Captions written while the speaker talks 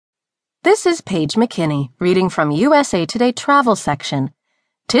This is Paige McKinney, reading from USA Today Travel section.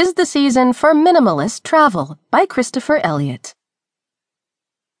 'Tis the Season for Minimalist Travel by Christopher Elliott.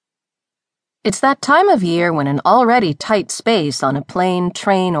 It's that time of year when an already tight space on a plane,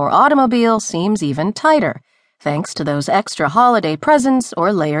 train, or automobile seems even tighter, thanks to those extra holiday presents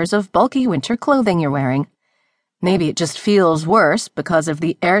or layers of bulky winter clothing you're wearing. Maybe it just feels worse because of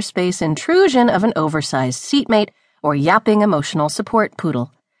the airspace intrusion of an oversized seatmate or yapping emotional support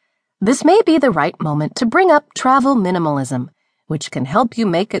poodle. This may be the right moment to bring up travel minimalism, which can help you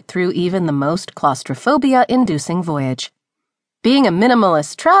make it through even the most claustrophobia-inducing voyage. Being a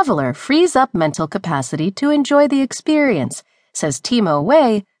minimalist traveler frees up mental capacity to enjoy the experience, says Timo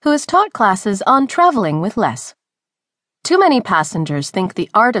Wei, who has taught classes on traveling with less. Too many passengers think the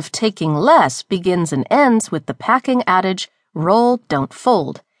art of taking less begins and ends with the packing adage, roll, don't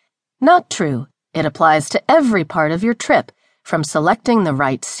fold. Not true. It applies to every part of your trip, from selecting the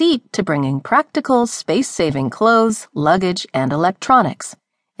right seat to bringing practical, space-saving clothes, luggage, and electronics.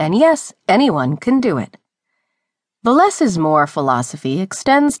 And yes, anyone can do it. The less is more philosophy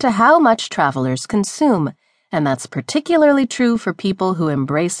extends to how much travelers consume, and that's particularly true for people who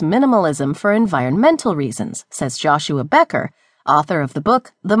embrace minimalism for environmental reasons, says Joshua Becker, author of the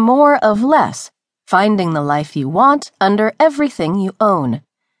book The More of Less, Finding the Life You Want Under Everything You Own.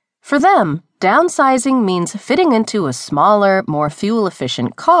 For them, downsizing means fitting into a smaller, more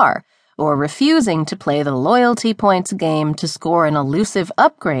fuel-efficient car, or refusing to play the loyalty points game to score an elusive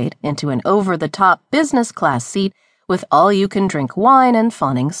upgrade into an over-the-top business class seat with all-you-can-drink wine and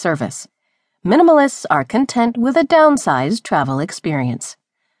fawning service. Minimalists are content with a downsized travel experience.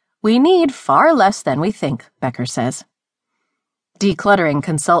 We need far less than we think, Becker says. Decluttering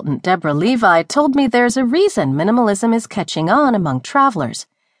consultant Deborah Levi told me there's a reason minimalism is catching on among travelers.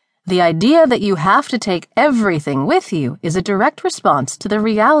 The idea that you have to take everything with you is a direct response to the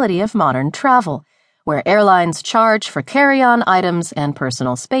reality of modern travel, where airlines charge for carry-on items and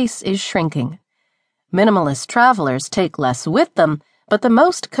personal space is shrinking. Minimalist travelers take less with them, but the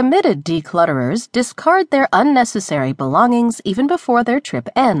most committed declutterers discard their unnecessary belongings even before their trip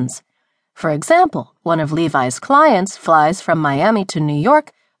ends. For example, one of Levi's clients flies from Miami to New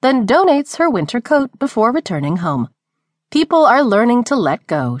York, then donates her winter coat before returning home. People are learning to let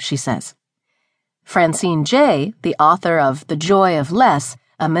go, she says. Francine Jay, the author of The Joy of Less,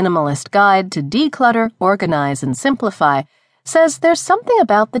 a minimalist guide to declutter, organize, and simplify, says there's something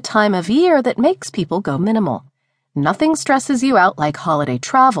about the time of year that makes people go minimal. Nothing stresses you out like holiday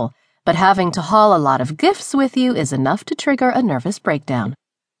travel, but having to haul a lot of gifts with you is enough to trigger a nervous breakdown.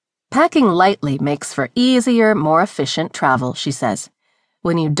 Packing lightly makes for easier, more efficient travel, she says.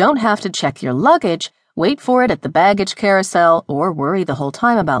 When you don't have to check your luggage, wait for it at the baggage carousel, or worry the whole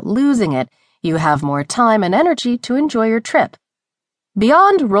time about losing it, you have more time and energy to enjoy your trip.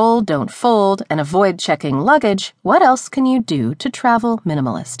 Beyond roll, don't fold, and avoid checking luggage, what else can you do to travel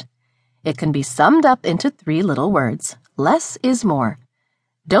minimalist? It can be summed up into 3 little words. Less is more.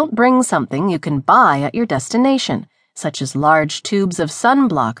 Don't bring something you can buy at your destination, such as large tubes of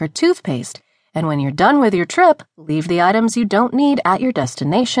sunblock or toothpaste, and when you're done with your trip, leave the items you don't need at your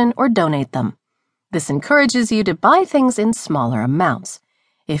destination or donate them. This encourages you to buy things in smaller amounts.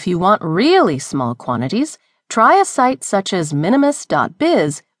 If you want really small quantities, try a site such as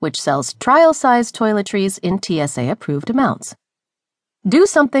Minimalist.biz, which sells trial-size toiletries in TSA-approved amounts. Do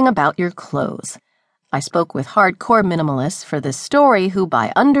something about your clothes. I spoke with hardcore minimalists for this story who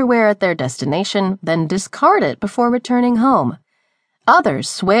buy underwear at their destination, then discard it before returning home. Others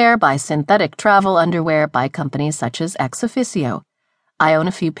swear by synthetic travel underwear by companies such as Ex Officio. I own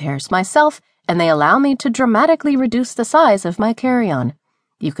a few pairs myself, and they allow me to dramatically reduce the size of my carry-on.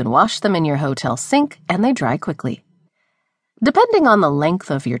 You can wash them in your hotel sink, and they dry quickly. Depending on the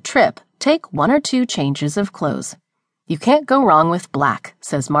length of your trip, take 1 or 2 changes of clothes. You can't go wrong with black,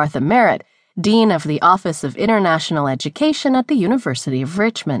 says Martha Merritt, Dean of the Office of International Education at the University of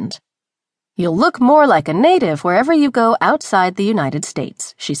Richmond. You'll look more like a native wherever you go outside the United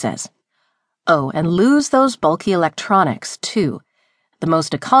States, she says. Oh, and lose those bulky electronics, too. The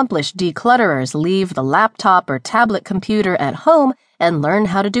most accomplished declutterers leave the laptop or tablet computer at home and learn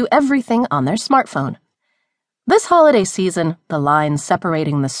how to do everything on their smartphone. This holiday season, the line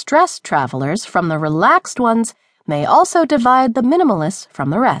separating the stressed travelers from the relaxed ones may also divide the minimalists from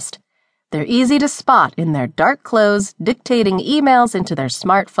the rest. They're easy to spot in their dark clothes, dictating emails into their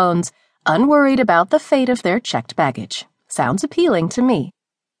smartphones, unworried about the fate of their checked baggage. Sounds appealing to me.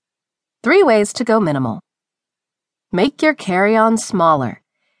 3 ways to go minimal. Make your carry-on smaller.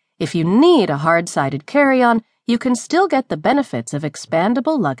 If you need a hard-sided carry-on, you can still get the benefits of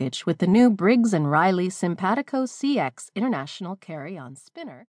expandable luggage with the new Briggs & Riley Simpatico CX International Carry-On Spinner.